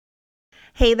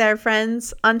Hey there,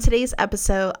 friends. On today's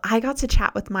episode, I got to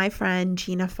chat with my friend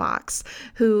Gina Fox,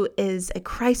 who is a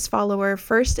Christ follower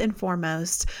first and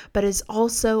foremost, but is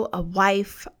also a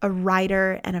wife, a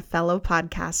writer, and a fellow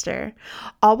podcaster,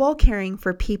 all while caring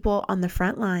for people on the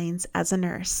front lines as a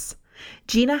nurse.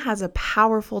 Gina has a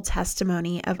powerful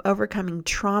testimony of overcoming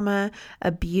trauma,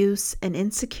 abuse, and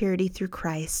insecurity through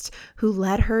Christ, who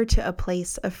led her to a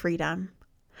place of freedom.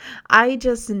 I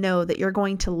just know that you're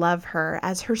going to love her,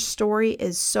 as her story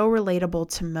is so relatable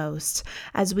to most,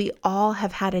 as we all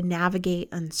have had to navigate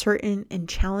uncertain and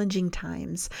challenging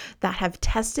times that have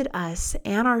tested us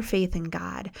and our faith in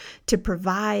God to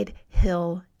provide,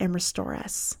 heal, and restore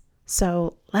us.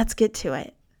 So let's get to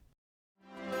it.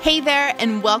 Hey there,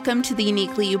 and welcome to the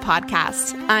Uniquely You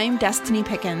podcast. I'm Destiny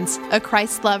Pickens, a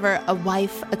Christ lover, a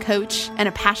wife, a coach, and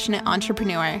a passionate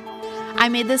entrepreneur. I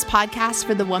made this podcast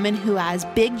for the woman who has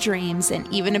big dreams and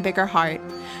even a bigger heart,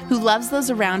 who loves those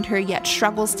around her yet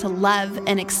struggles to love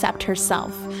and accept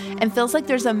herself, and feels like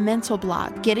there's a mental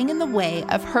block getting in the way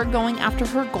of her going after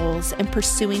her goals and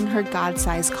pursuing her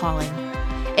God-sized calling.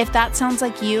 If that sounds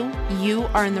like you, you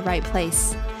are in the right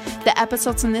place. The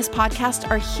episodes in this podcast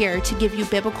are here to give you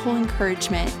biblical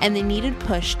encouragement and the needed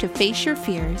push to face your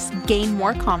fears, gain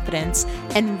more confidence,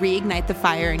 and reignite the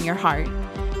fire in your heart.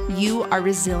 You are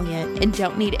resilient and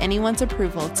don't need anyone's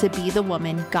approval to be the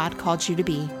woman God called you to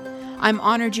be. I'm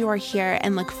honored you are here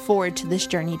and look forward to this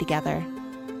journey together.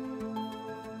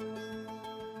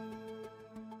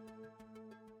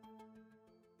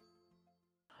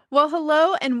 Well,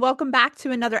 hello and welcome back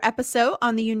to another episode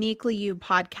on the Uniquely You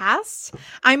podcast.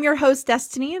 I'm your host,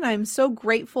 Destiny, and I'm so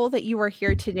grateful that you are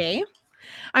here today.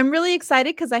 I'm really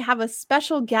excited because I have a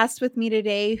special guest with me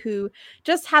today who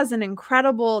just has an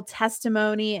incredible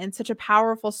testimony and such a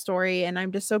powerful story. And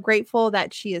I'm just so grateful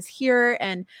that she is here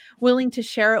and willing to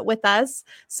share it with us.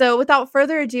 So without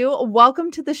further ado, welcome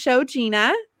to the show,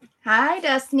 Gina. Hi,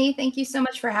 Destiny. Thank you so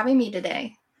much for having me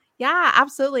today. Yeah,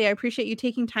 absolutely. I appreciate you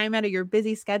taking time out of your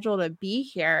busy schedule to be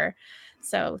here.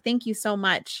 So thank you so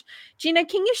much. Gina,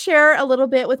 can you share a little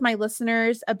bit with my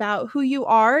listeners about who you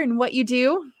are and what you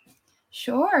do?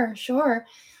 Sure.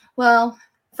 Well,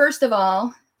 first of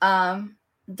all,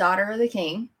 daughter of the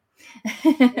king.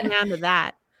 Amen to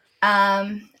that.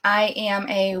 I am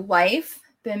a wife,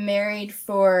 been married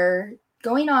for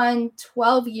going on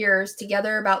 12 years,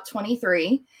 together about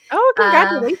 23. Oh,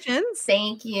 congratulations.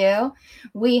 Thank you.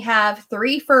 We have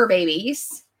 3 fur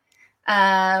babies,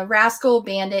 Rascal,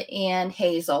 Bandit, and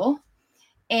Hazel,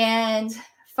 and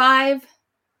 5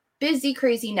 busy,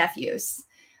 crazy nephews.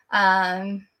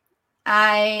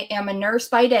 I am a nurse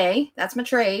by day. That's my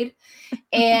trade.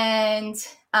 And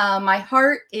my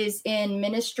heart is in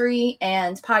ministry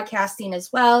and podcasting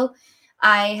as well.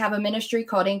 I have a ministry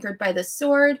called Anchored by the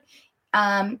Sword.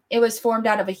 It was formed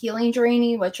out of a healing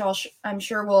journey, which I'm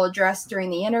sure we'll address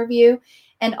during the interview.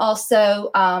 And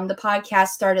also the podcast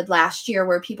started last year,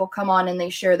 where people come on and they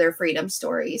share their freedom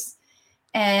stories.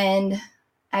 And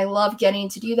I love getting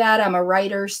to do that. I'm a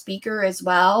writer, speaker as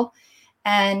well.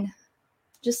 And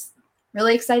just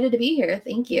really excited to be here.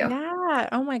 Thank you. Yeah.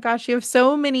 Oh my gosh. You have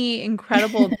so many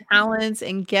incredible talents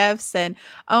and gifts. And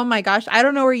oh my gosh, I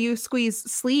don't know where you squeeze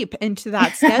sleep into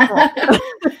that schedule.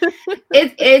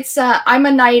 I'm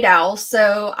a night owl,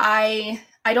 so I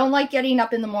don't like getting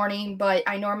up in the morning, but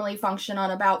I normally function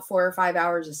on about 4 or 5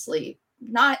 hours of sleep.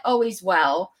 Not always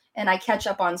well, and I catch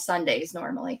up on Sundays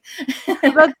normally.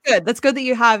 That's good. That's good that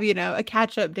you have, a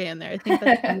catch-up day in there. I think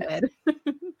that's good.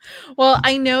 Well,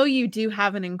 I know you do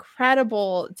have an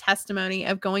incredible testimony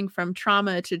of going from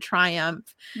trauma to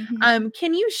triumph. Mm-hmm.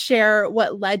 Can you share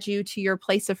what led you to your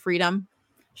place of freedom?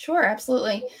 Sure,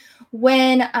 absolutely.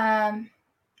 When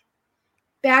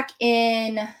back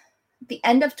in the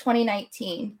end of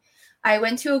 2019, I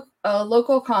went to a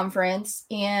local conference,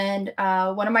 and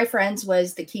one of my friends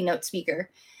was the keynote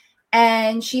speaker.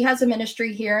 And she has a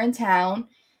ministry here in town.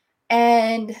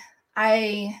 And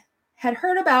I had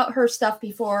heard about her stuff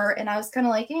before, and I was kind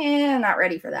of like, not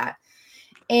ready for that.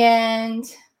 And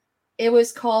it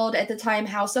was called, at the time,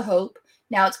 House of Hope.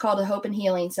 Now it's called a Hope and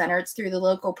Healing Center. It's through the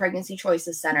local Pregnancy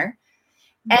Choices Center.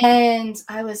 Mm-hmm. And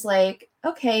I was like,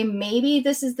 okay, maybe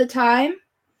this is the time.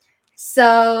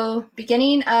 So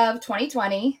beginning of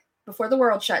 2020, before the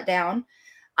world shut down,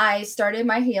 I started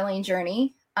my healing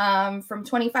journey. From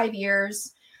 25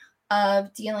 years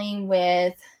of dealing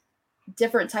with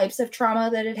different types of trauma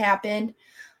that had happened.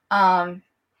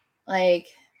 Like,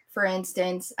 for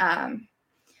instance,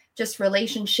 just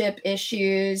relationship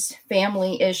issues,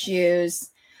 family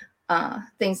issues,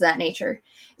 things of that nature.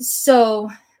 So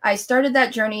I started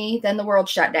that journey, then the world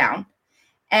shut down.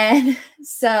 And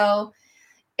so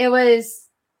it was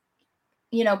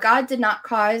God did not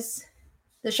cause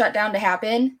the shutdown to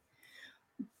happen,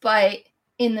 but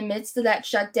in the midst of that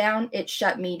shutdown, it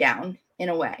shut me down in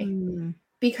a way.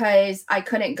 Because I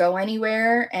couldn't go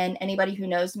anywhere. And anybody who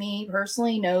knows me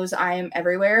personally knows I am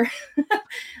everywhere.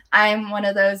 I'm one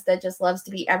of those that just loves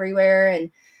to be everywhere and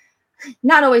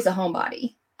not always a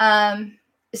homebody.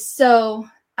 So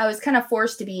I was kind of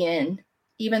forced to be in,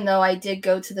 even though I did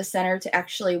go to the center to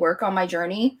actually work on my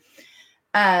journey,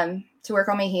 to work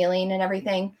on my healing and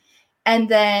everything. And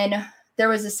then there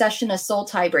was a session of soul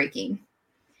tie breaking.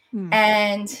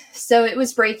 And so it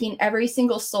was breaking every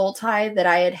single soul tie that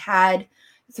I had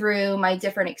through my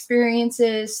different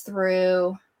experiences,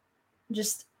 through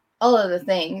just all of the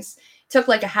things. It took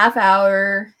like a half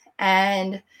hour,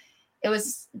 and it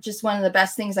was just one of the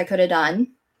best things I could have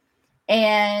done.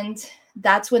 And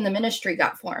that's when the ministry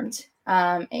got formed.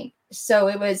 So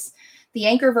it was, the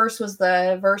anchor verse was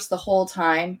the verse the whole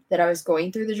time that I was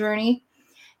going through the journey.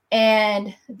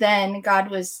 And then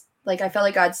God was like, I felt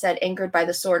like God said, anchored by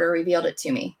the sword, or revealed it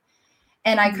to me.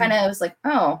 And I kind of was like,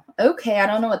 oh, okay, I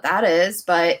don't know what that is.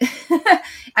 But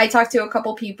I talked to a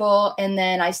couple people, and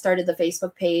then I started the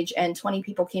Facebook page, and 20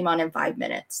 people came on in 5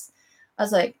 minutes. I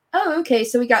was like, oh, okay,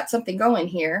 so we got something going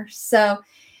here. So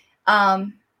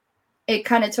it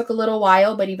kind of took a little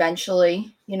while, but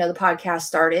eventually, the podcast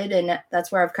started, and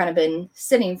that's where I've kind of been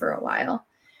sitting for a while.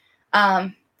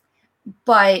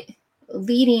 But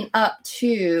leading up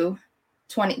to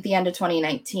the end of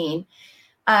 2019,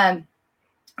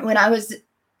 when I was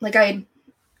like,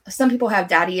 some people have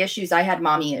daddy issues. I had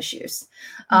mommy issues.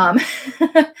 My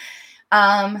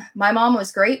mom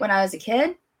was great when I was a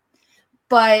kid,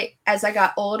 but as I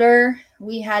got older,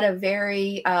 we had a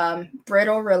very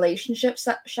brittle relationship,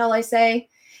 shall I say,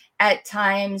 at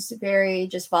times very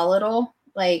just volatile.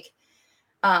 Like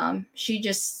she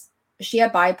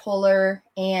had bipolar,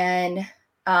 and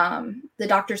the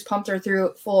doctors pumped her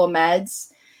through full of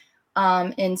meds.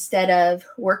 Instead of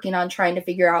working on trying to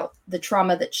figure out the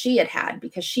trauma that she had,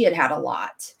 because she had a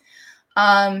lot.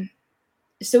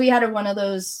 So we had one of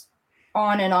those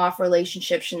on and off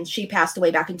relationships, and she passed away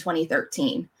back in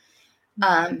 2013.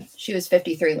 She was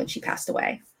 53 when she passed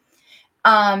away.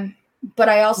 But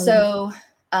I also,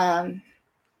 I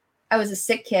was a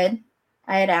sick kid.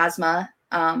 I had asthma.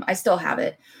 I still have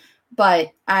it,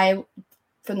 but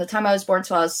from the time I was born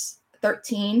till I was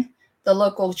 13, the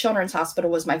local children's hospital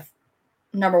was my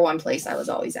number one place I was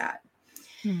always at.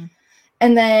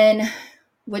 And then,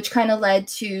 which kind of led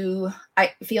to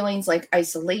feelings like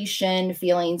isolation,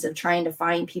 feelings of trying to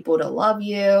find people to love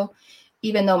you.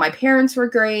 Even though my parents were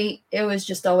great, it was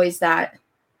just always that,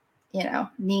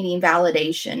 needing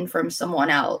validation from someone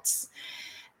else.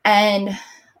 And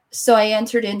so I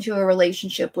entered into a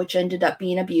relationship which ended up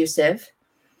being abusive.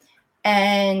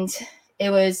 And it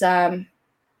was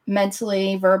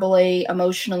mentally, verbally,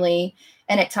 emotionally,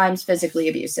 and at times physically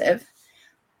abusive.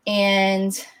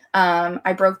 And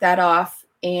I broke that off,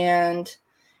 and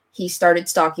he started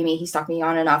stalking me. He stalked me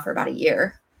on and off for about a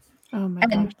year. Oh my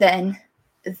and gosh.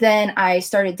 then I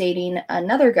started dating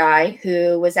another guy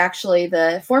who was actually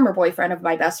the former boyfriend of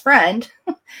my best friend,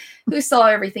 who saw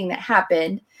everything that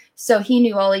happened. So he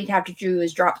knew all he'd have to do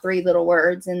was drop 3 little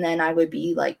words, and then I would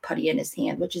be like putty in his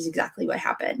hand, which is exactly what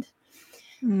happened.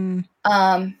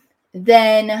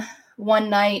 Then one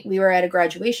night we were at a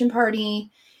graduation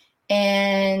party,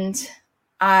 and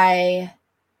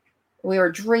we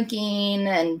were drinking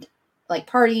and like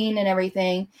partying and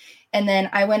everything. And then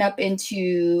I went up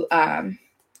into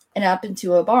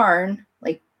a barn,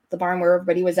 like the barn where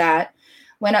everybody was at,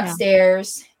 went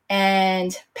upstairs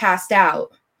and passed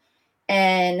out,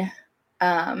 and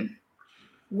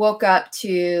woke up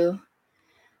to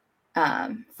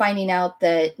finding out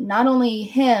that not only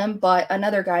him, but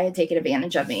another guy had taken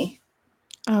advantage of me.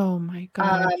 Oh my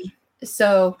gosh.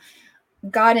 So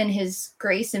God in his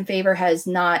grace and favor has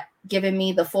not given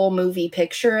me the full movie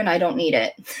picture, and I don't need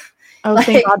it. Oh,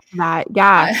 thank God for that.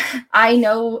 Yeah. I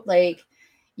know, like,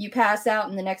 you pass out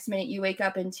and the next minute you wake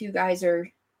up and 2 guys are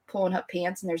pulling up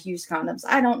pants and there's used condoms.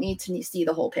 I don't need to see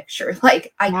the whole picture.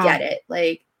 Like, I get it.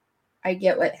 Like, I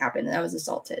get what happened. I was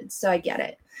assaulted. So I get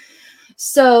it.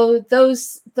 So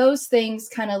those things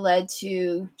kind of led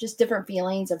to just different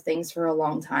feelings of things for a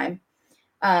long time.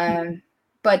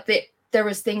 But there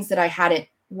was things that I hadn't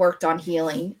worked on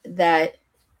healing, that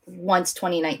once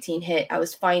 2019 hit, I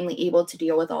was finally able to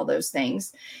deal with all those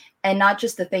things, and not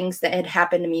just the things that had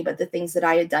happened to me, but the things that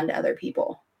I had done to other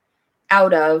people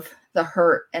out of the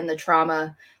hurt and the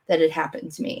trauma that had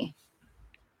happened to me.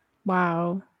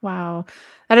 Wow.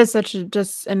 That is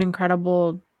just an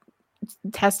incredible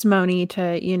testimony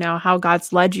to, how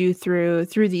God's led you through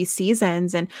these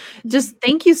seasons. And Mhm. just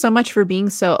thank you so much for being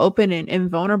so open and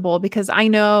vulnerable, because I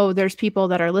know there's people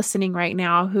that are listening right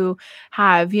now who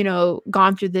have,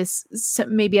 gone through this,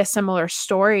 maybe a similar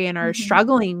story, and are Mhm.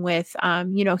 struggling with,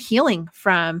 healing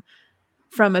from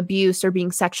abuse or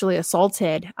being sexually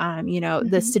assaulted. The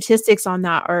Mhm. statistics on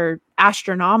that are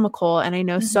astronomical. And I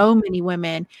know Mhm. so many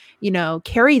women,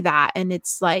 carry that. And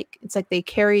it's like they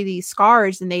carry these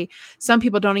scars, and some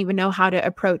people don't even know how to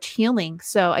approach healing.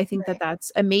 So I think that Right.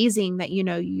 that's amazing that,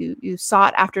 you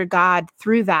sought after God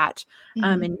through that.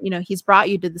 Mhm. And, he's brought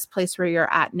you to this place where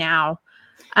you're at now.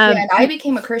 Yeah, Um, and I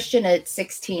became a Christian at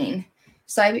 16.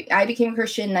 So I became a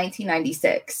Christian in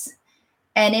 1996.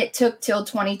 And it took till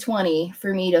 2020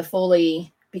 for me to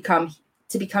fully become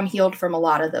healed from a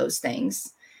lot of those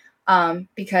things.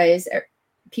 Because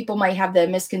people might have the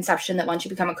misconception that once you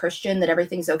become a Christian that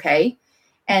everything's okay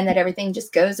and that everything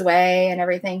just goes away and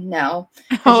everything. No,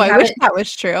 because oh, you I wish haven't. that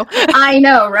was true. I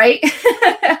know, right?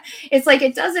 It's like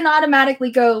it doesn't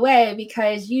automatically go away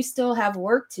because you still have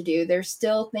work to do. There's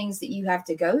still things that you have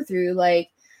to go through. Like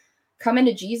coming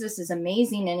to Jesus is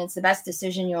amazing and it's the best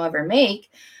decision you'll ever make.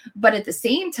 But at the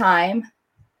same time,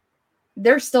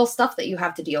 there's still stuff that you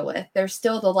have to deal with. There's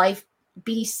still the life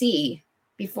BC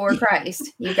before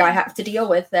Christ. You gotta have to deal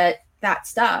with that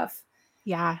stuff.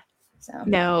 Yeah. So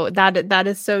No, that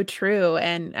is so true.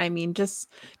 And I mean, just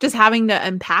having to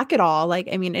unpack it all, like,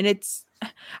 I mean, and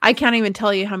I can't even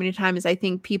tell you how many times I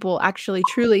think people actually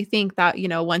truly think that,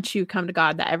 once you come to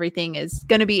God, that everything is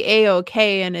going to be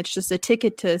a-okay and it's just a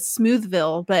ticket to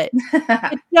Smoothville, but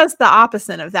it's just the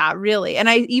opposite of that, really. And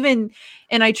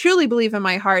I truly believe in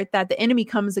my heart that the enemy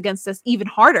comes against us even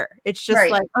harder. It's just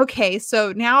right. like, okay,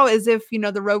 so now, as if,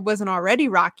 the road wasn't already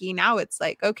rocky, now it's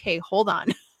like, okay, hold on.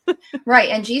 Right.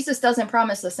 And Jesus doesn't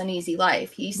promise us an easy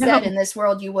life. He said No. in this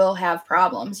world you will have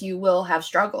problems, you will have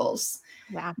struggles,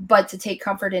 Yeah. but to take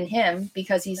comfort in him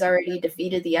because he's already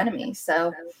defeated the enemy.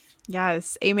 So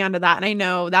Yes, amen to that. And I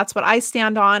know that's what I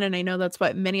stand on, and I know that's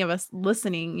what many of us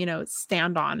listening,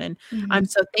 stand on. And I'm mhm.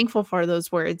 so thankful for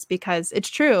those words, because it's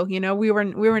true. We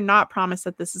were not promised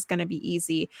that this is going to be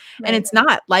easy, and Right. it's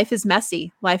not. Life is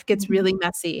messy. Life gets Mhm. really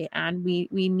messy, and we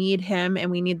need Him, and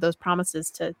we need those promises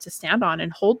to stand on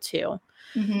and hold to.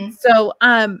 Mhm. So,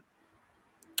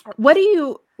 what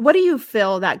do you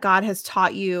feel that God has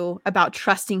taught you about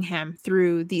trusting Him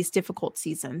through these difficult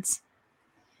seasons?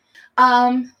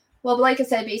 Um, well, like I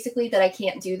said, basically that I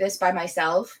can't do this by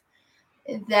myself.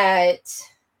 That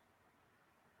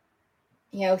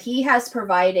he has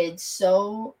provided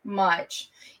so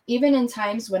much, even in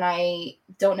times when I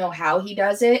don't know how he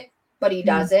does it, but he Mm.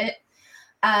 does it.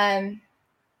 Um,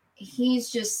 he's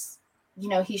just,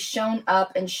 he's shown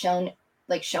up and shown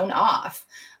off.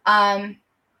 Um,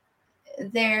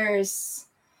 there's,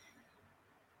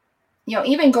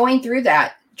 even going through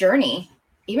that journey,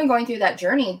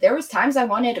 there was times I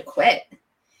wanted to quit.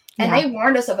 And Yeah. they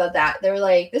warned us about that. They were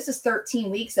like, this is 13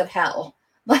 weeks of hell.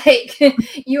 Like,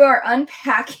 you are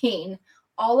unpacking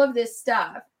all of this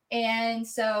stuff. And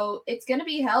so it's going to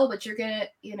be hell, but you're going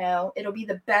to, it'll be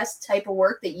the best type of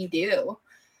work that you do.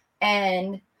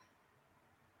 And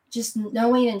just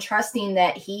knowing and trusting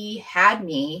that he had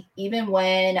me, even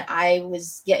when I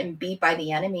was getting beat by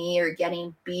the enemy or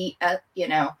getting beat,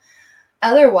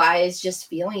 otherwise just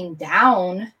feeling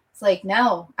down. It's like,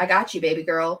 no, I got you, baby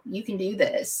girl. You can do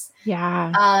this.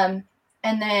 Yeah. Um,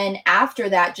 and then after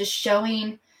that, just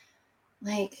showing,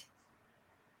 like,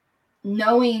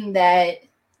 knowing that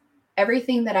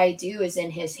everything that I do is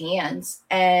in his hands,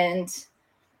 and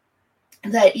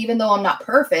that even though I'm not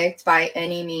perfect by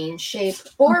any means, shape,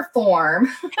 or form,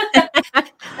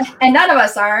 and none of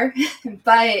us are,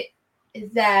 but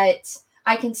that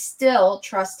I can still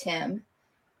trust him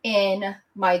in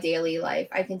my daily life.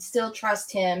 I can still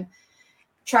trust him,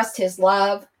 trust his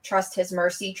love, trust his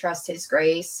mercy, trust his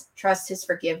grace, trust his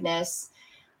forgiveness.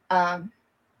 Um,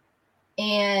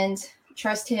 and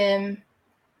trust him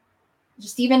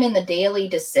just even in the daily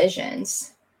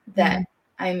decisions that Mm.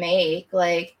 I make.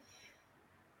 Like,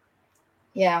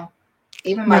 yeah,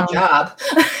 even my No. job,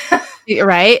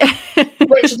 Right?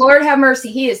 which Lord have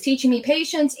mercy, he is teaching me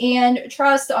patience and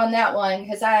trust on that one.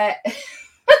 Cause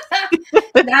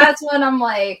that's when I'm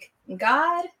like,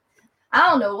 God, I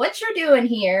don't know what you're doing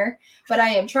here, but I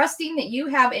am trusting that you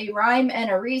have a rhyme and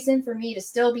a reason for me to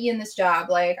still be in this job.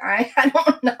 Like, I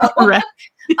don't know. Right.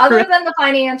 Other Right. than the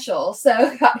financial.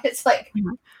 So God, it's like,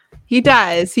 He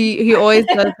does. He always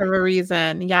does have a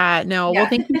reason. Yeah, no. Well, Yeah.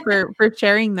 thank you for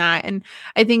sharing that. And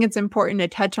I think it's important to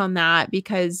touch on that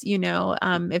because,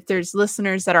 if there's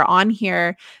listeners that are on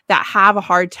here that have a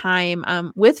hard time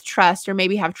with trust or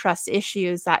maybe have trust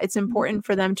issues, that it's important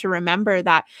for them to remember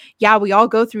that, yeah, we all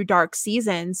go through dark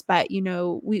seasons, but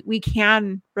we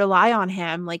can rely on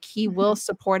him. Like he will Mhm.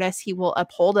 support us, he will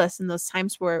uphold us in those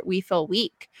times where we feel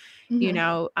weak.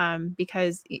 Mhm.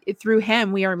 Because through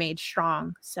him we are made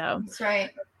strong. So, That's right.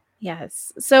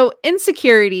 yes. So,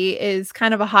 insecurity is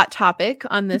kind of a hot topic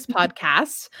on this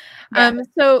podcast. Yeah.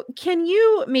 So, can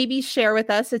you maybe share with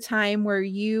us a time where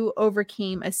you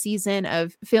overcame a season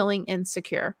of feeling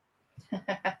insecure?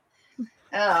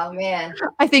 Oh man.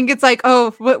 I think it's like,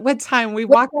 oh, what time? We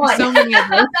Which walked through one? so many of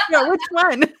those. Yeah, which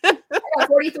one? I got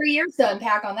 43 years to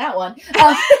unpack on that one.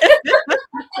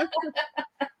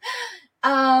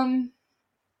 Um,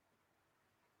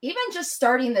 even just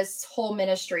starting this whole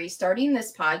ministry, starting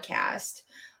this podcast,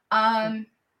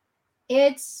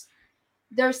 it's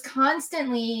there's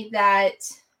constantly that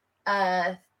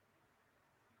I'm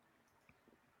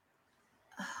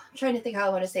trying to think how I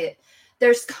want to say it.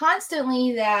 There's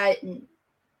constantly that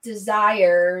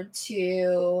desire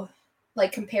to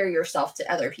like compare yourself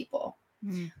to other people.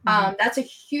 Mm-hmm. That's a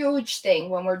huge thing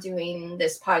when we're doing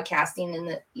this podcasting in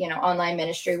the online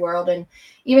ministry world, and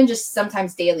even just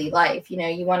sometimes daily life.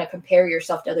 You want to compare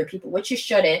yourself to other people, which you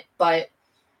shouldn't, but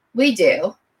we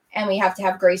do, and we have to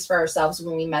have grace for ourselves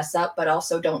when we mess up, but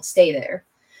also don't stay there.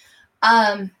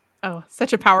 Oh,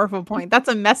 such a powerful point. That's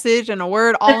a message and a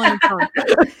word all in its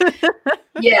own.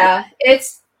 Yeah,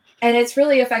 it's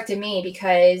really affected me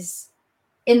because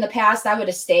in the past I would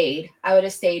have stayed. I would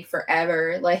have stayed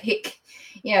forever. Like,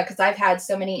 because I've had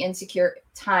so many insecure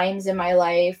times in my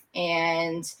life,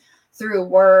 and through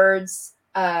words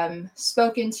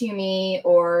spoken to me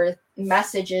or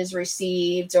messages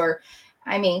received, or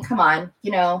I mean, come on,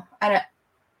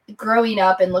 growing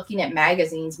up and looking at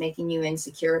magazines making you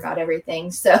insecure about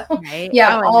everything. So Right.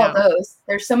 yeah, Oh, I all of know. those.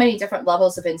 There's so many different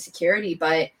levels of insecurity,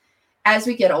 but as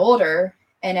we get older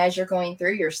and as you're going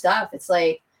through your stuff, it's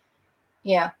like,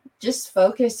 just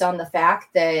focus on the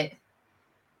fact that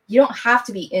you don't have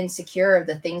to be insecure of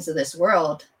the things of this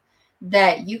world,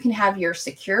 that you can have your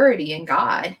security in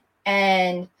God,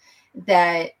 and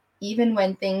that even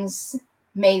when things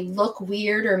may look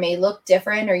weird or may look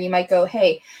different, or you might go,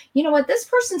 hey, you know what? This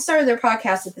person started their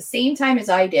podcast at the same time as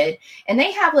I did, and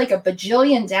they have like a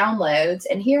bajillion downloads,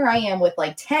 and here I am with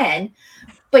like 10.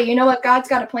 But you know what? God's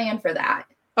got a plan for that.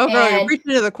 Oh, girl, you're And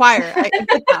preaching to the choir. I get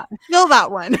that. I feel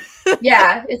that one.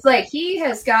 yeah, it's like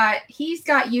he's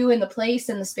got you in the place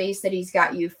and the space that he's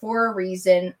got you for a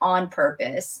reason, on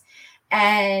purpose.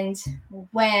 And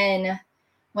when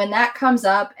that comes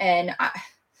up, and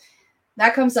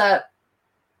that comes up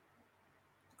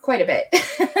quite a bit.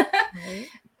 Right.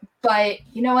 But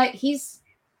you know what?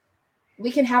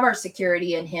 We can have our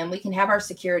security in him. We can have our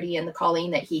security in the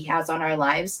calling that he has on our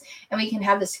lives. And we can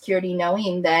have the security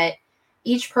knowing that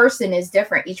each person is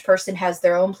different. Each person has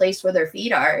their own place where their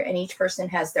feet are, and each person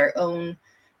has their own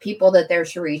people that they're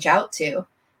to reach out to.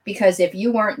 Because if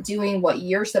you weren't doing what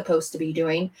you're supposed to be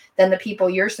doing, then the people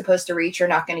you're supposed to reach are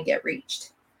not going to get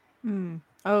reached.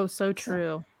 Oh, so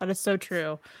true. That is so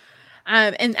true.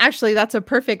 And actually, that's a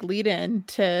perfect lead in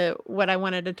to what I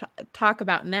wanted to talk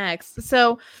about next.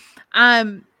 So,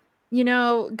 um,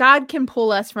 God can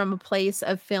pull us from a place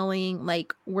of feeling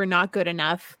like we're not good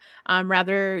enough.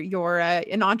 Rather you're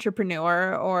an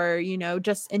entrepreneur, or,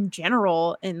 just in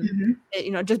general, and,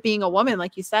 Mm-hmm. just being a woman,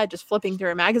 like you said, just flipping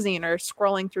through a magazine or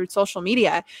scrolling through social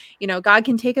media, God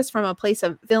can take us from a place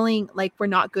of feeling like we're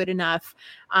not good enough,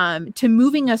 to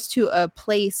moving us to a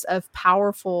place of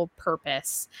powerful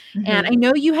purpose. And I Mm-hmm.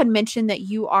 know you had mentioned that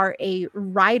you are a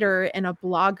writer and a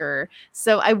blogger.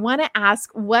 So I want to ask,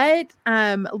 what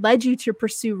led you to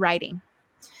pursue writing?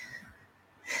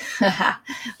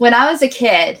 When I was a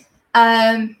kid,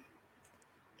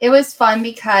 it was fun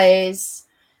because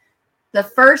the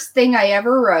first thing I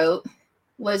ever wrote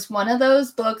was one of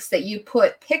those books that you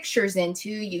put pictures into.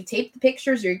 You tape the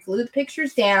pictures or you glue the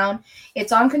pictures down.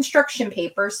 It's on construction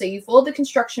paper. So you fold the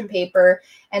construction paper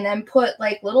and then put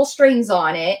like little strings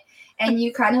on it, and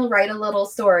you kind of write a little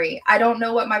story. I don't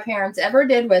know what my parents ever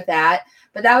did with that,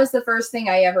 but that was the first thing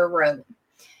I ever wrote.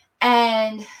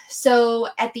 And so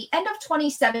at the end of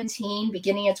 2017,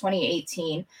 beginning of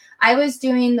 2018, I was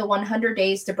doing the 100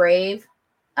 Days to Brave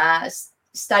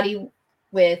study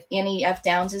with Annie F.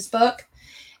 Downs' book.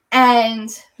 And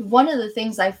one of the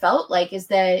things I felt like is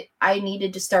that I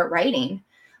needed to start writing.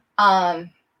 And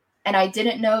I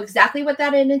didn't know exactly what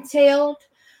that entailed,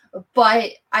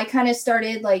 But I kind of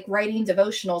started like writing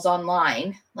devotionals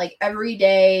online, like every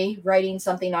day, writing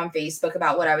something on Facebook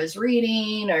about what I was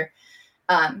reading or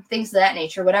things of that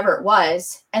nature, whatever it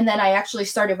was. And then I actually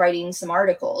started writing some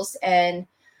articles, and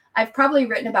I've probably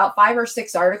written about 5 or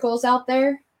 6 articles out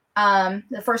there.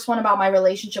 The first one about my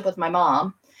relationship with my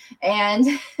mom. And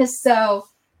so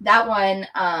that one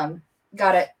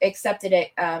got accepted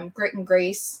at Grit and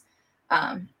Grace.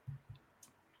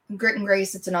 Grit and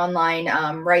Grace, it's an online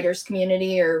writers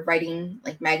community or writing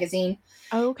like magazine.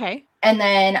 Oh, okay. And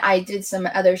then I did some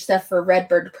other stuff for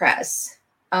Redbird Press.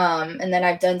 And then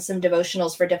I've done some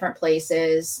devotionals for different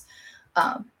places,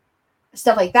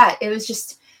 stuff like that. It was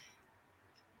just,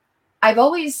 I've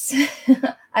always,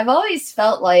 I've always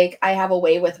felt like I have a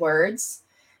way with words.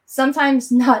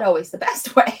 Sometimes not always the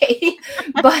best way,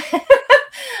 but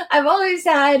I've always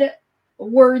had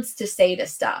words to say to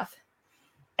stuff.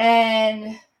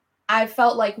 And I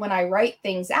felt like when I write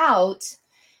things out,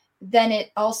 then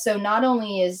it also not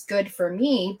only is good for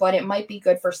me, but it might be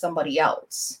good for somebody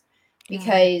else.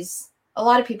 Because a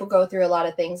lot of people go through a lot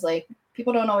of things. Like,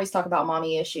 people don't always talk about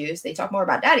mommy issues. They talk more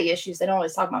about daddy issues. They don't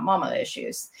always talk about mama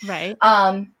issues. Right.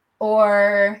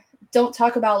 Or don't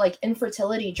talk about like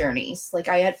infertility journeys. Like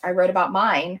I wrote about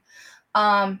mine.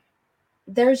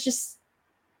 There's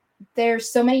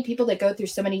so many people that go through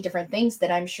so many different things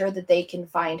that I'm sure that they can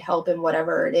find help in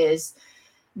whatever it is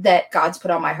that God's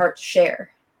put on my heart to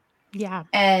share. Yeah.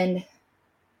 And,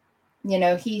 you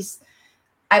know,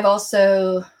 I've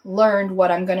also learned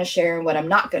what I'm going to share and what I'm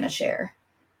not going to share.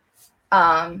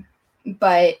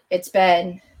 But it's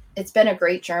been a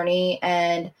great journey,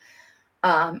 and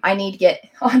I need to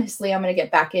honestly, I'm going to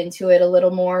get back into it a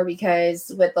little more,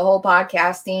 because with the whole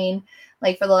podcasting,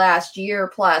 like for the last year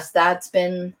plus, that's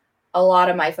been a lot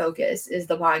of my focus is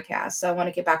the podcast. So I want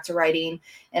to get back to writing,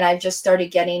 and I've just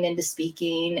started getting into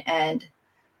speaking, and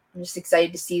I'm just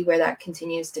excited to see where that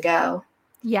continues to go.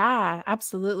 Yeah,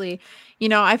 absolutely. You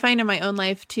know, I find in my own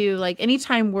life too, like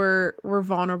anytime we're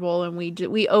vulnerable and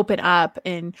we open up,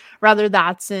 and rather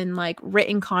that's in like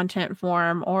written content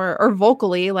form or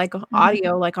vocally, like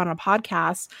audio, like on a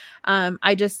podcast.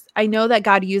 I know that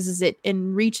God uses it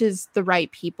and reaches the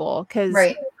right people, because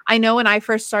Right. I know when I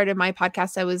first started my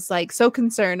podcast, I was like so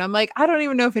concerned. I'm like, I don't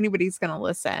even know if anybody's going to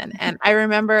listen. And I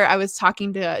remember I was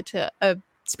talking to a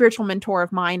spiritual mentor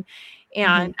of mine,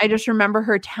 and I just remember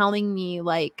her telling me,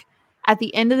 like, at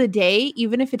the end of the day,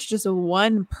 even if it's just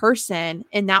one person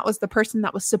and that was the person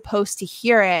that was supposed to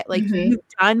hear it, like, you've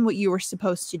done what you were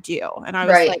supposed to do. And I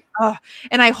was like, oh,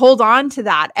 and I hold on to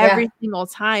that every single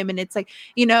time. And it's like,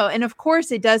 you know, and of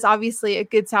course it does. Obviously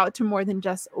it gets out to more than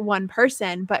just one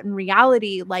person, but in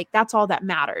reality, like, that's all that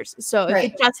matters. So if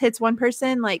it just hits one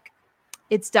person, like,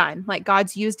 it's done. Like,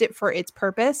 God's used it for its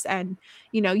purpose, and,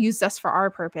 you know, used us for our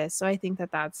purpose. So I think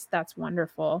that that's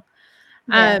wonderful.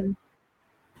 Yeah.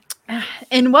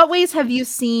 In what ways have you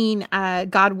seen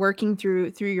God working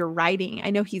through your writing? I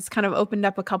know he's kind of opened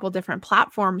up a couple different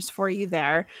platforms for you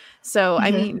there. So,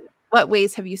 I mean, what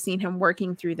ways have you seen him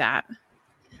working through that?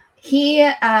 He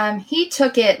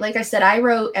took it, like I said, I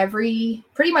wrote pretty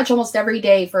much almost every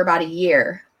day for about a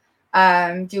year,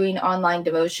 doing online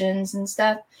devotions and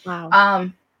stuff.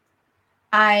 Wow.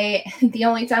 The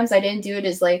only times I didn't do it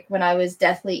is like when I was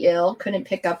deathly ill, couldn't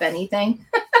pick up anything.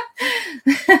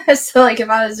 So like if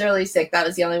I was really sick, that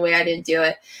was the only way I didn't do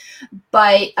it.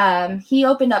 But he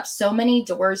opened up so many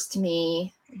doors to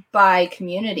me by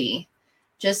community,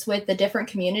 just with the different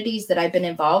communities that I've been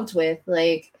involved with.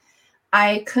 Like,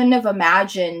 I couldn't have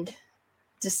imagined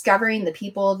discovering the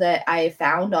people that I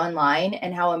found online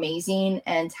and how amazing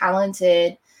and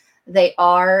talented they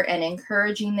are and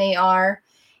encouraging they are.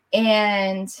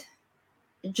 And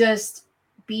just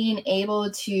being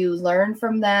able to learn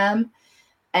from them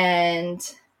and,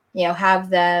 you know, have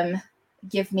them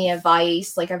give me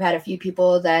advice. Like, I've had a few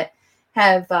people that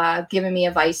have given me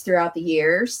advice throughout the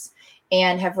years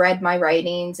and have read my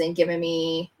writings and given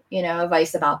me, you know,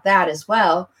 advice about that as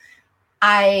well.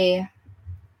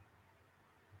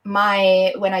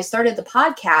 When I started the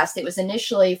podcast, it was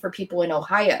initially for people in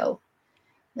Ohio,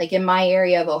 like in my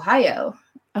area of Ohio,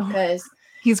 because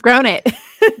he's grown it.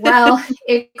 Well,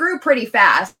 it grew pretty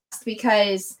fast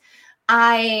because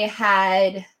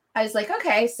I was like,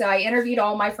 okay, so I interviewed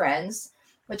all my friends,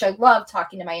 which I love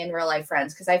talking to my in real life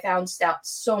friends because I found out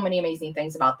so many amazing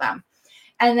things about them.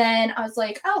 And then I was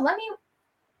like, all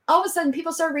of a sudden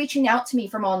people started reaching out to me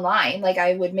from online. Like,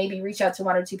 I would maybe reach out to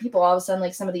 1 or 2 people. All of a sudden,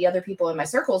 like, some of the other people in my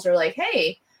circles are like,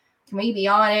 hey, can we be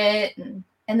on it?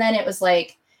 And then it was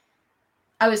like,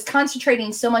 I was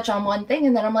concentrating so much on one thing.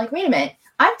 And then I'm like, wait a minute,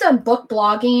 I've done book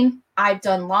blogging. I've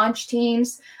done launch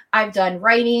teams. I've done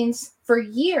writings for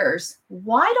years,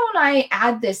 why don't I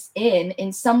add this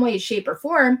in some way, shape, or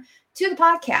form to the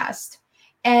podcast?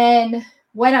 And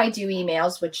when I do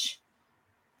emails, which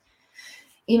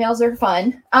emails are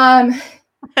fun,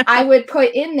 I would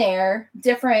put in there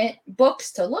different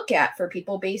books to look at for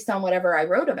people based on whatever I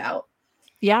wrote about.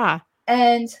 Yeah.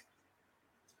 And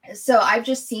so I've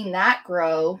just seen that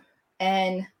grow.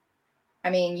 And I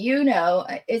mean,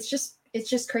 it's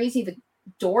just crazy the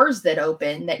doors that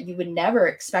open that you would never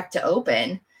expect to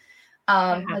open.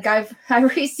 Like I've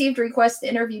received requests to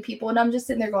interview people, and I'm just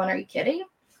sitting there going, "Are you kidding?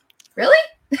 Really?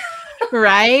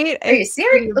 Right? Are you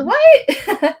serious?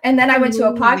 What?" And then I went to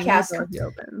a podcast.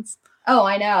 Opens. Oh,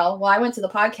 I know. Well, I went to the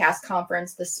podcast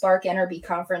conference, the Spark Energy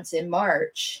conference in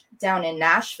March down in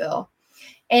Nashville.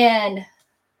 And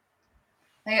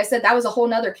like I said, that was a whole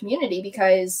nother community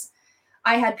because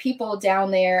I had people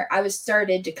down there. I've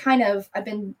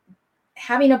been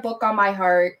having a book on my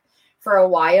heart for a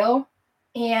while.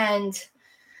 And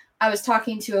I was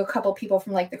talking to a couple people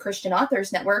from like the Christian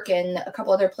Authors Network and a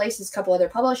couple other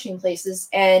publishing places.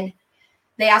 And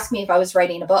they asked me if I was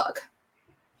writing a book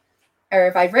or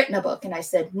if I've written a book. And I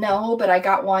said, no, but I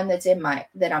got one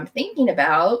that I'm thinking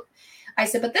about. I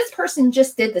said, but this person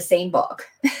just did the same book.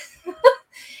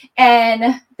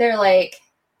 And they're like,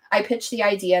 I pitched the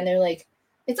idea and they're like,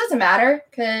 it doesn't matter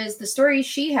because the stories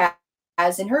she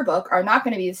has in her book are not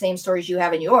going to be the same stories you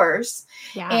have in yours.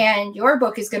 Yeah. And your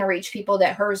book is going to reach people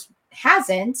that hers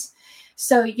hasn't.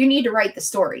 So you need to write the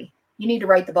story. You need to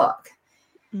write the book.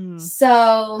 Mm.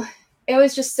 So it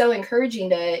was just so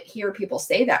encouraging to hear people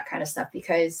say that kind of stuff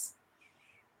because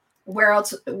where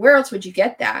else would you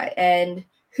get that? And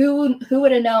who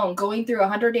would have known going through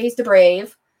 100 Days to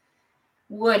Brave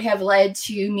would have led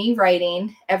to me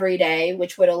writing every day,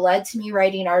 which would have led to me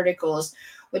writing articles,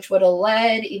 which would have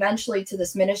led eventually to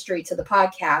this ministry, to the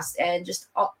podcast, and just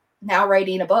now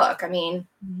writing a book. I mean,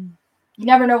 you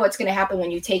never know what's going to happen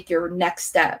when you take your next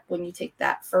step, when you take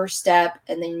that first step,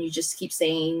 and then you just keep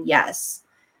saying yes.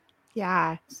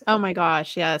 Yeah. Oh my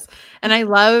gosh. Yes. And I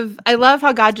love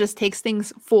how God just takes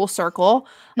things full circle.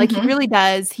 Like he really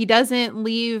does. He doesn't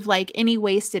leave like any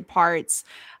wasted parts.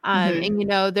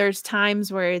 And there's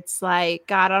times where it's like,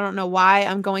 God, I don't know why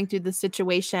I'm going through this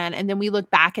situation. And then we look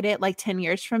back at it like 10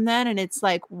 years from then. And it's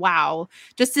like, wow,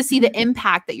 just to see the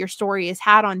impact that your story has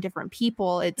had on different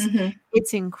people.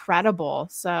 It's incredible.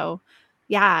 So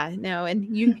yeah, no.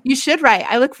 And you should write.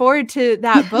 I look forward to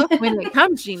that book when it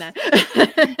comes, Gina.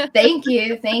 Thank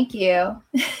you. Thank you.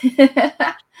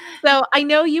 So I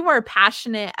know you are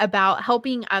passionate about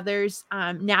helping others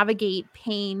navigate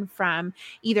pain from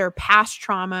either past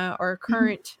trauma or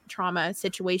current trauma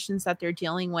situations that they're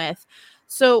dealing with.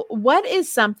 So what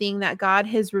is something that God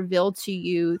has revealed to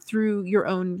you through your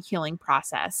own healing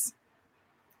process?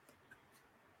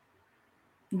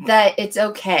 That it's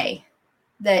okay.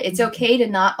 That it's okay to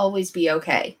not always be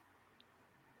okay.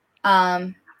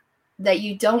 That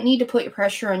you don't need to put your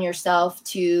pressure on yourself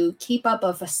to keep up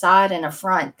a facade and a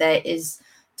front that is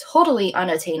totally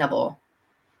unattainable.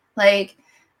 Like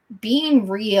being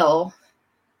real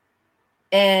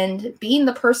and being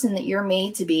the person that you're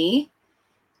made to be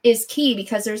is key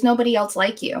because there's nobody else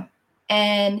like you.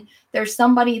 And there's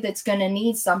somebody that's going to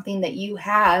need something that you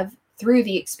have through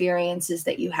the experiences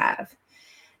that you have.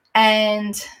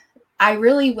 And I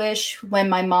really wish when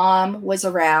my mom was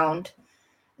around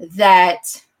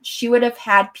that she would have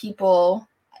had people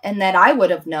and that I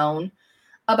would have known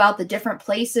about the different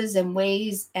places and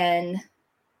ways and,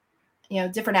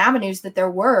 different avenues that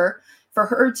there were for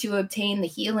her to obtain the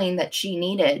healing that she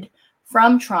needed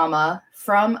from trauma,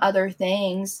 from other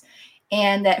things,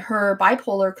 and that her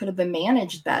bipolar could have been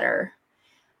managed better.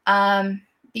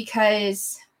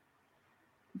 Because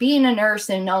being a nurse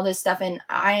and all this stuff, and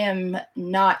I am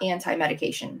not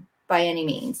anti-medication by any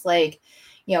means. Like,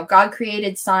 God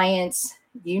created science.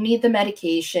 You need the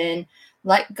medication.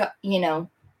 Let go,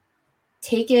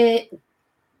 take it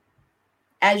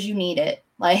as you need it.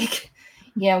 Like,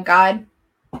 God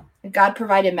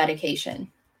provided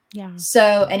medication. Yeah.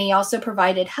 So, and he also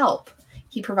provided help.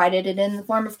 He provided it in the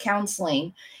form of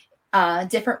counseling,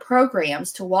 different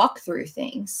programs to walk through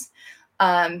things.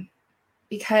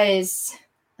 Because,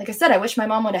 like I said, I wish my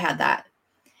mom would have had that.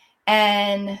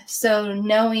 And so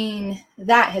knowing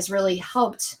that has really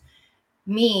helped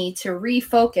me to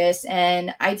refocus.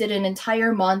 And I did an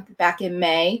entire month back in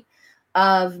May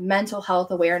of mental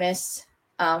health awareness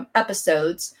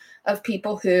episodes of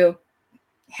people who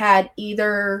had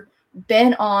either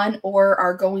been on or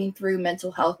are going through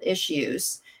mental health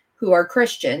issues, who are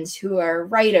Christians, who are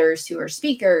writers, who are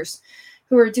speakers,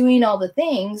 who are doing all the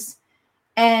things.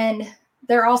 And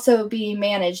they're also being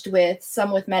managed with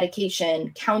some with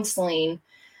medication, counseling,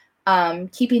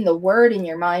 keeping the word in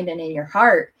your mind and in your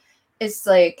heart. It's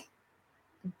like,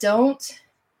 don't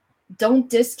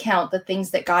discount the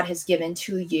things that God has given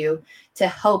to you to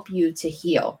help you to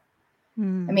heal. I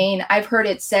mean, I've heard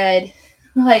it said,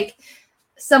 like,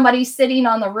 somebody's sitting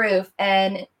on the roof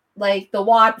and like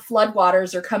the flood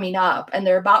waters are coming up and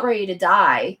they're about ready to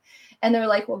die. And they're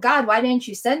like, well, God, why didn't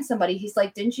you send somebody? He's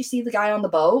like, didn't you see the guy on the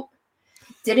boat?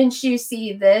 Didn't you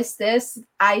see this?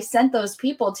 I sent those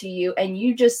people to you and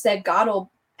you just said, God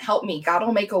will help me. God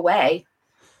will make a way.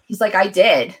 He's like, I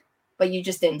did, but you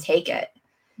just didn't take it.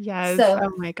 Yes. So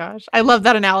Oh my gosh. I love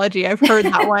that analogy. I've heard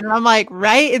that one. And I'm like,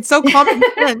 right? It's so common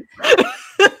sense.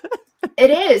 it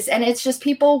is. And it's just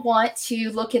people want to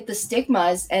look at the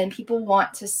stigmas and people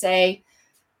want to say,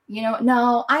 you know,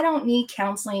 no, I don't need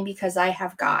counseling because I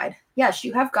have God. Yes,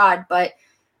 you have God, but,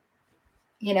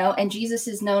 you know, and Jesus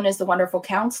is known as the wonderful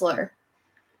counselor.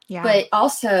 Yeah. But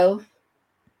also,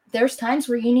 there's times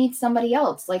where you need somebody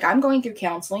else. Like, I'm going through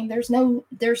counseling. There's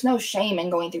no shame in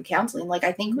going through counseling. Like,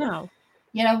 I think,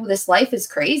 you know, this life is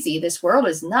crazy. This world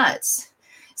is nuts.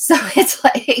 So it's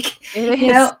like, you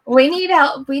know, we need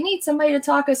help. We need somebody to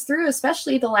talk us through,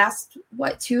 especially the last,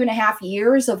 2.5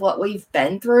 years of what we've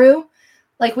been through.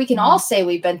 Like, we can all say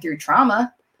we've been through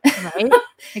trauma. Right?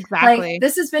 Exactly. Like,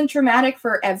 this has been traumatic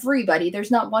for everybody.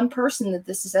 There's not one person that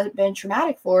this has been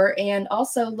traumatic for. And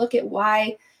also look at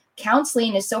why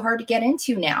counseling is so hard to get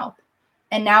into now.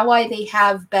 And now why they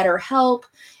have BetterHelp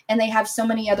and they have so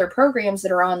many other programs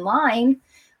that are online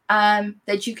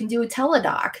that you can do a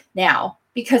teledoc now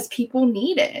because people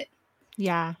need it.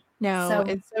 Yeah. No,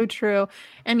 it's so true.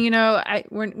 And, you know,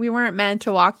 we weren't meant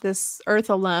to walk this earth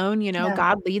alone. You know,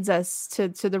 God leads us to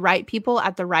the right people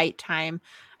at the right time.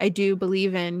 I do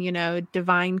believe in, you know,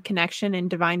 divine connection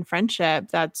and divine friendship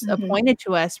that's appointed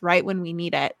to us right when we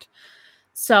need it.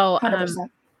 So, 100%.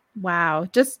 wow.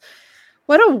 Just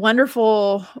what a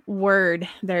wonderful word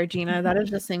there, Gina. That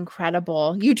is just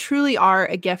incredible. You truly are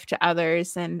a gift to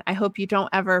others. And I hope you don't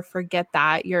ever forget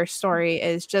that. Your story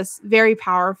is just very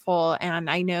powerful. And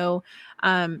I know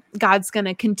God's going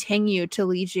to continue to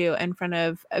lead you in front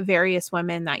of various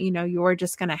women that, you know, you're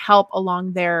just going to help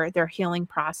along their healing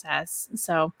process.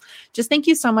 So just thank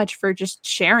you so much for just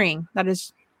sharing. That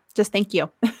is just thank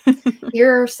you.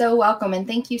 You're so welcome. And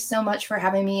thank you so much for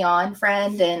having me on,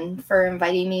 friend, and for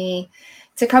inviting me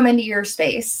to come into your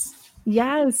space.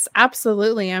 Yes,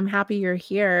 absolutely. I'm happy you're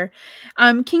here.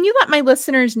 Can you let my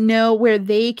listeners know where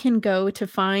they can go to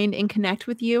find and connect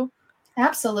with you?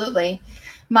 Absolutely.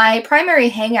 My primary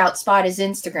hangout spot is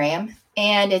Instagram,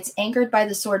 and it's Anchored by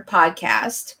the Sword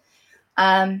podcast.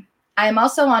 I'm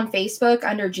also on Facebook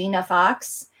under Gina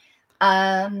Fox.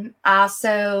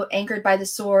 Also Anchored by the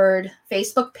Sword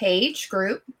Facebook page,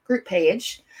 group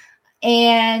page.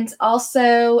 And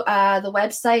also the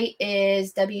website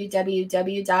is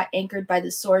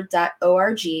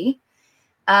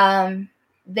www.anchoredbythesword.org.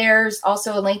 There's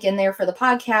also a link in there for the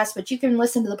podcast, but you can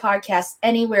listen to the podcast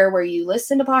anywhere where you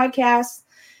listen to podcasts.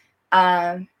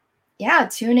 Yeah,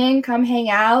 tune in, come hang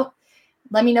out.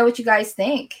 Let me know what you guys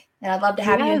think. And I'd love to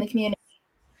have you in the community.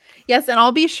 Yes, and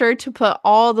I'll be sure to put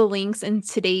all the links in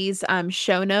today's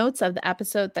show notes of the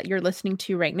episode that you're listening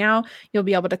to right now. You'll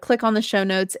be able to click on the show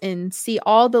notes and see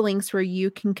all the links where you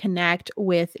can connect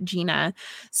with Gina.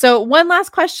 So one last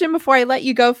question before I let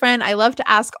you go, friend. I love to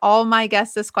ask all my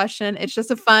guests this question. It's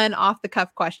just a fun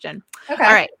off-the-cuff question. Okay.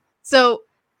 All right. So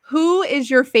who is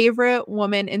your favorite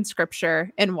woman in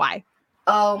scripture and why?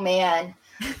 Oh, man.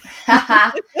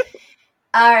 All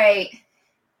right.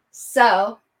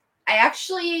 So I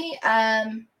actually,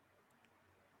 I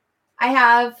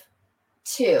have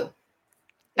two.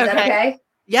 Is that okay?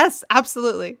 Yes,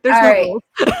 absolutely. There's no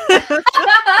rules.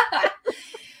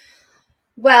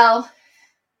 Well,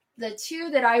 the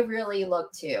two that I really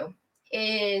look to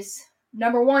is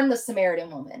number one, the Samaritan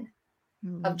woman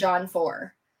of John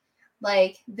 4.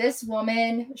 Like, this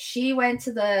woman, she went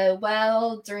to the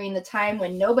well during the time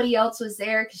when nobody else was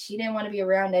there because she didn't want to be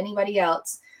around anybody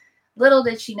else. Little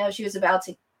did she know she was about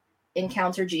to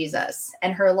encounter Jesus,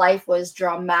 and her life was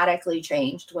dramatically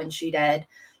changed when she did.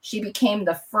 She became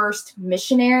the first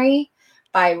missionary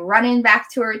by running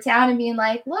back to her town and being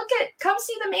like, come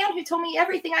see the man who told me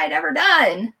everything I had ever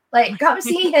done. Like, come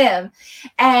see him.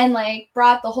 And like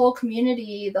brought the whole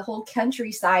community, the whole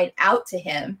countryside out to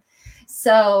him.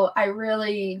 So I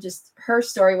really her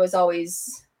story was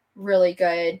always really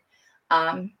good.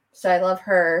 So I love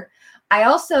her. I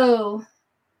also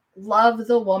love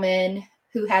the woman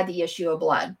who had the issue of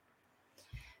blood.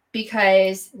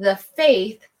 because the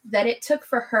faith that it took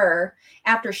for her,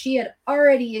 after she had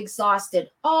already exhausted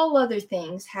all other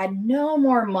things, had no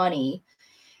more money,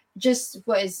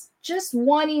 was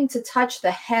wanting to touch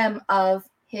the hem of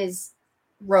his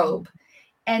robe,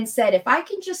 and said, if I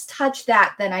can just touch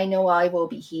that, then I know I will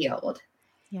be healed.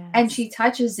 Yes. And she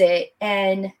touches it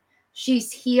and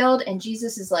she's healed. And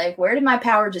Jesus is like, where did my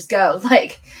power just go?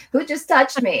 Like, who just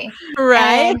touched me?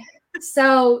 Right. And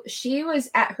so she was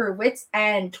at her wit's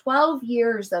end, 12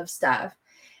 years of stuff.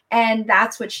 And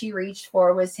that's what she reached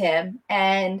for, was him.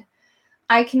 And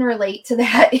I can relate to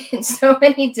that in so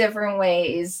many different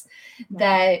ways.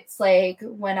 That it's like,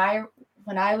 when I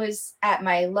was at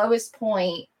my lowest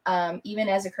point, even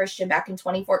as a Christian back in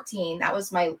 2014, that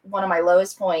was one of my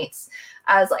lowest points.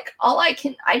 I was like,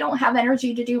 I don't have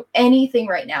energy to do anything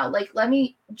right now. Like, let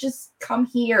me just come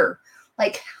here.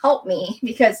 Like, help me,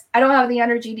 because I don't have the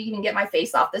energy to even get my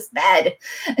face off this bed.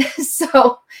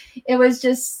 So it was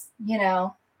just,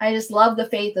 I just love the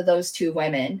faith of those two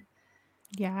women.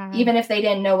 Yeah. Even if they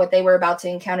didn't know what they were about to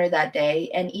encounter that day.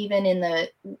 And even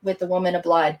with the woman of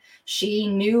blood, she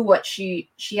knew what she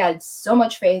had so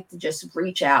much faith to just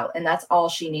reach out, and that's all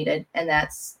she needed. And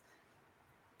that's,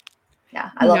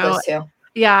 I love those two.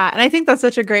 Yeah. And I think that's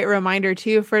such a great reminder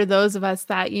too, for those of us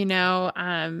that,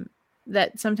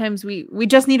 that sometimes we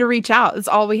just need to reach out. It's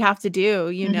all we have to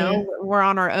do. We're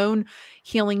on our own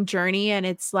healing journey. And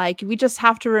it's like, we just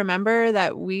have to remember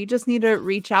that we just need to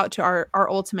reach out to our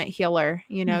ultimate healer,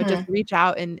 just reach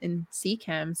out and seek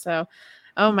him. So,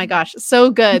 oh my gosh, so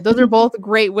good. Those are both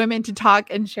great women to talk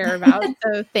and share about.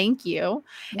 So thank you.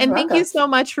 And thank you so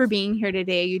much for being here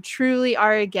today. You truly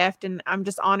are a gift. And I'm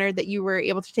just honored that you were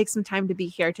able to take some time to be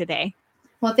here today.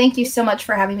 Well, thank you so much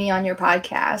for having me on your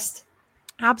podcast.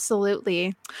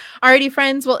 Absolutely. Alrighty,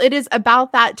 friends. Well, it is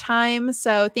about that time.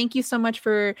 So thank you so much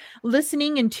for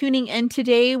listening and tuning in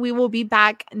today. We will be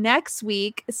back next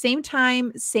week, same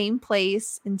time, same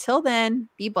place. Until then,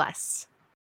 be blessed.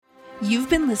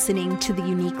 You've been listening to the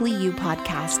Uniquely You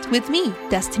podcast with me,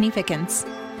 Destiny Pickens.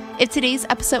 If today's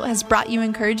episode has brought you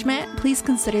encouragement, please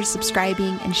consider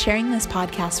subscribing and sharing this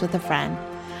podcast with a friend.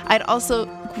 I'd also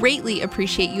greatly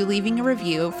appreciate you leaving a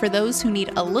review for those who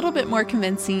need a little bit more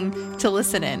convincing to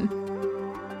listen in.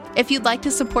 If you'd like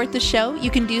to support the show, you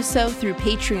can do so through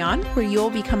Patreon, where you'll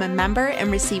become a member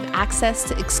and receive access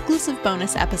to exclusive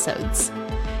bonus episodes.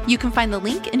 You can find the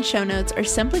link in show notes, or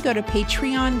simply go to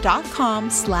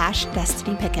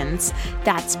patreon.com/Destiny Pickens.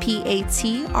 That's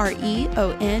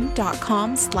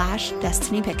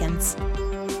patreon.com/Destiny Pickens.